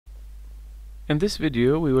In this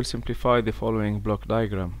video we will simplify the following block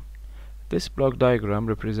diagram. This block diagram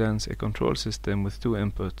represents a control system with two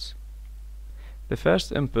inputs. The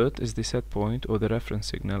first input is the set point or the reference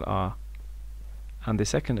signal R, and the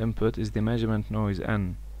second input is the measurement noise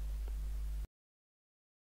N.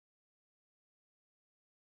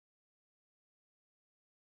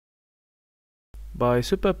 By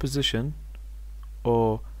superposition,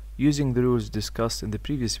 or using the rules discussed in the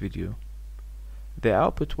previous video, the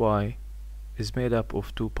output Y is made up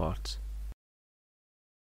of two parts.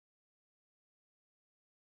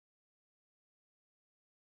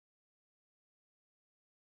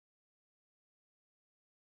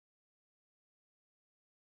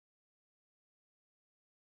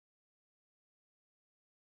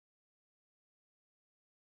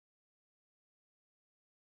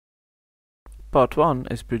 Part 1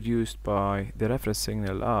 is produced by the reference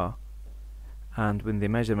signal R, and when the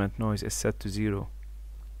measurement noise is set to 0,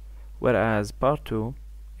 whereas part 2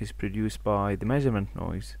 is produced by the measurement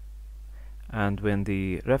noise and when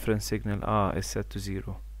the reference signal R is set to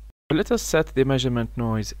 0. Let us set the measurement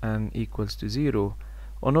noise N equals to 0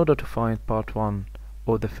 in order to find part 1,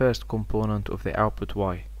 or the first component of the output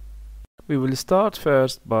Y. We will start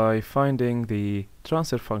first by finding the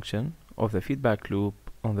transfer function of the feedback loop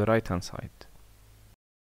on the right hand side.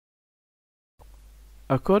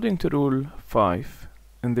 According to rule 5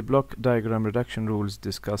 in the block diagram reduction rules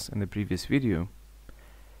discussed in the previous video,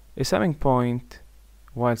 a summing point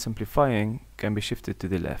while simplifying can be shifted to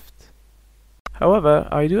the left. However,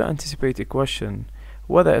 I do anticipate a question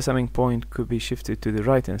whether a summing point could be shifted to the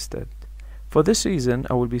right instead. For this reason,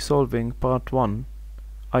 I will be solving part 1,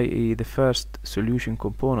 i.e. the first solution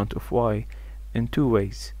component of Y, in two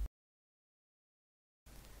ways.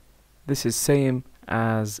 This is same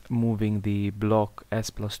as moving the block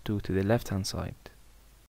S+2 to the left hand side.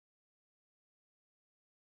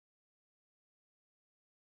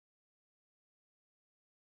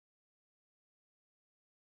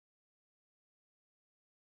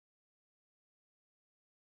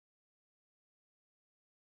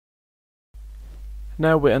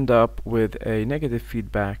 Now we end up with a negative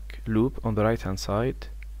feedback loop on the right hand side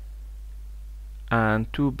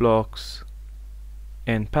and two blocks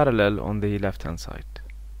in parallel on the left hand side.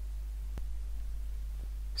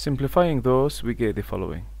 Simplifying those, we get the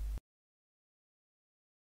following.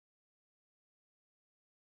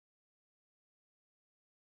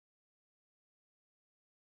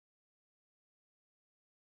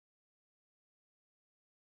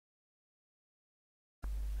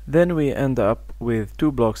 Then we end up with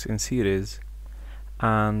two blocks in series,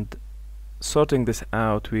 and sorting this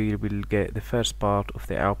out, we will get the first part of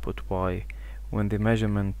the output Y when the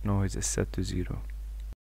measurement noise is set to 0.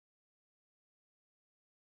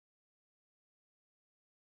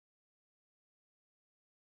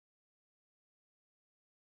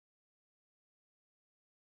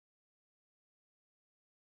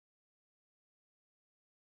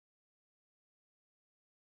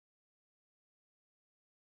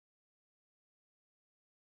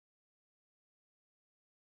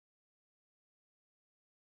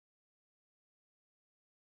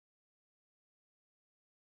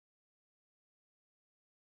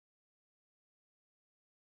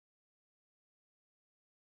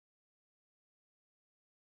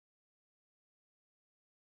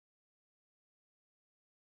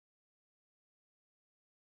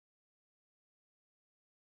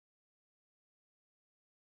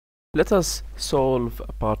 Let us solve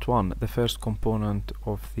part 1, the first component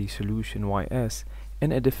of the solution Ys,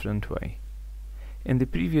 in a different way. In the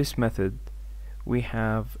previous method, we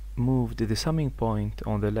have moved the summing point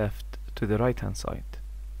on the left to the right hand side.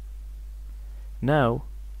 Now,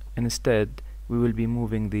 instead, we will be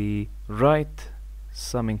moving the right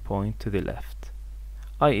summing point to the left,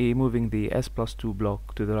 i.e. moving the S+2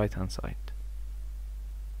 block to the right hand side.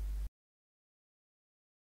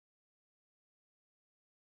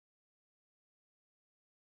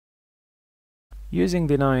 Using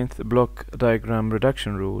the 9th block diagram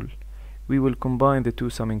reduction rule, we will combine the two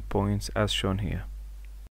summing points as shown here.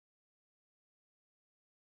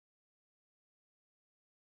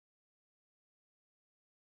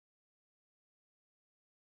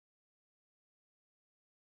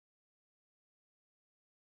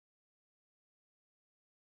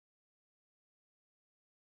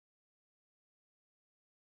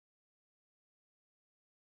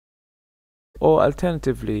 Or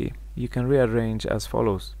alternatively, you can rearrange as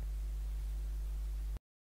follows.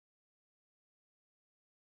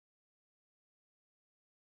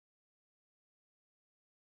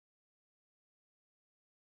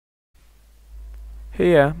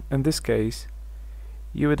 Here, in this case,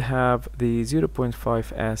 you would have the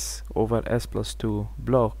 0.5s over s plus 2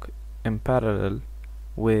 block in parallel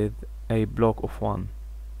with a block of 1.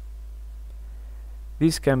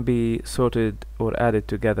 These can be sorted or added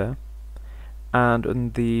together, and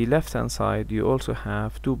on the left hand side you also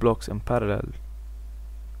have two blocks in parallel,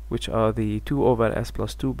 which are the 2 over s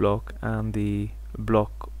plus 2 block and the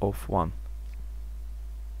block of 1.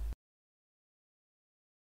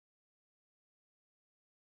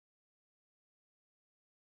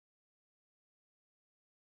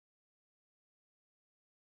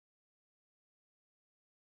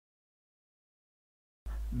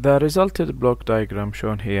 The resulted block diagram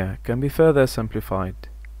shown here can be further simplified.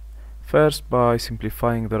 First, by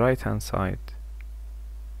simplifying the right hand side.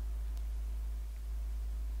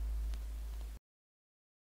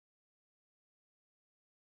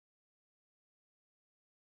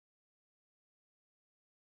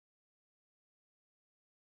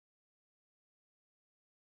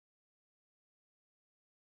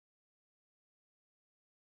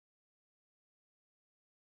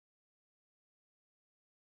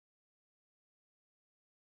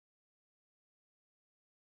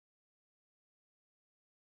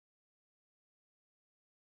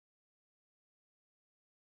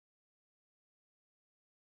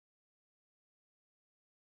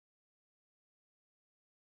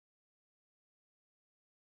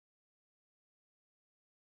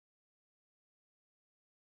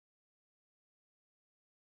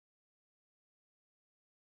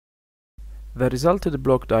 The resulted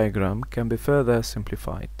block diagram can be further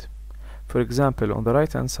simplified. For example, on the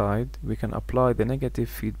right hand side we can apply the negative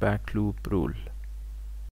feedback loop rule.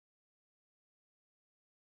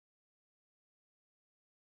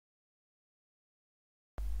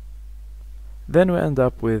 Then we end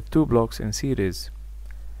up with two blocks in series.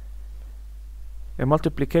 A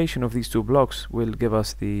multiplication of these two blocks will give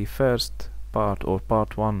us the first part, or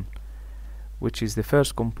part 1, which is the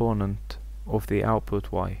first component of the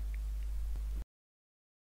output y.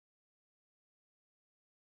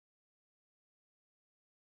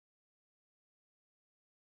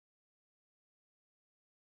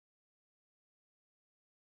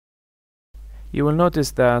 You will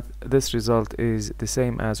notice that this result is the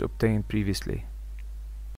same as obtained previously.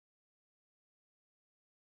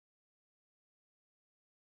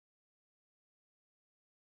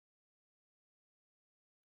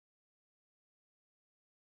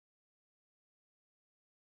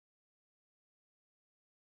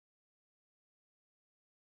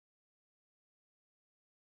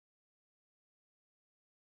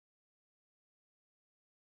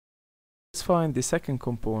 Let's find the second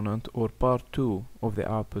component, or part 2, of the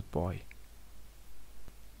output y.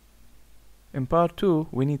 In part 2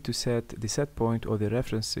 we need to set the set point or the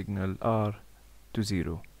reference signal r to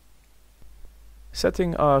 0.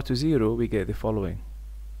 Setting r to 0, we get the following.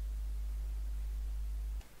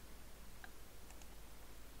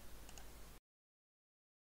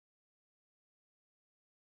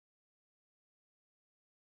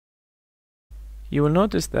 You will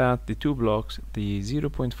notice that the two blocks, the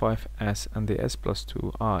 0.5s and the s plus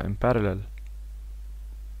 2, are in parallel.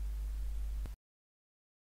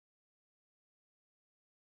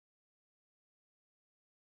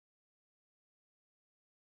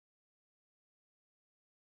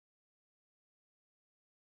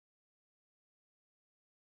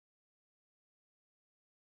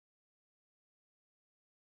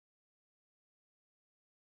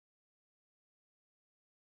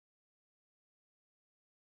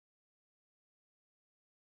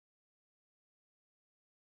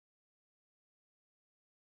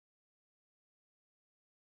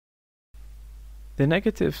 The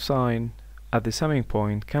negative sign at the summing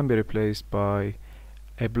point can be replaced by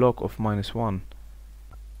a block of -1.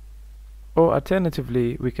 Or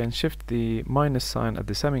alternatively, we can shift the minus sign at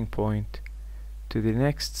the summing point to the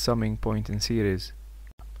next summing point in series.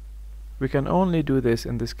 We can only do this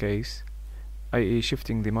in this case, i.e.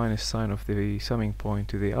 shifting the minus sign of the summing point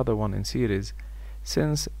to the other one in series,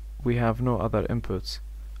 since we have no other inputs,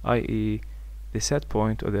 i.e. the set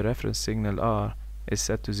point or the reference signal r is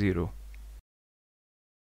set to 0.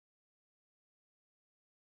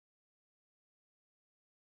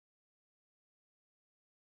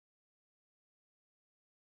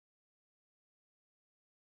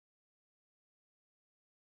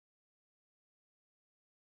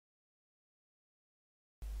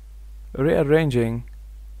 Rearranging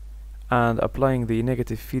and applying the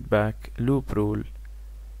negative feedback loop rule,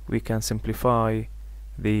 we can simplify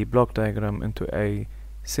the block diagram into a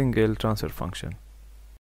single transfer function.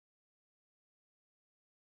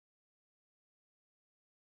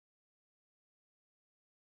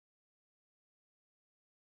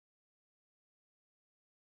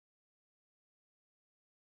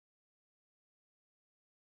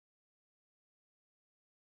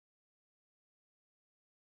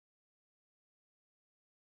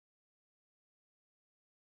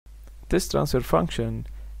 This transfer function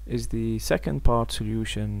is the second part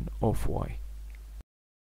solution of y.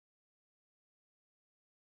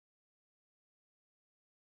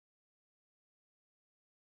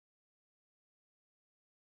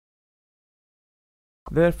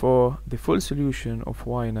 Therefore, the full solution of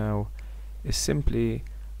y now is simply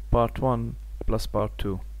part 1 plus part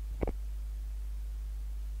 2.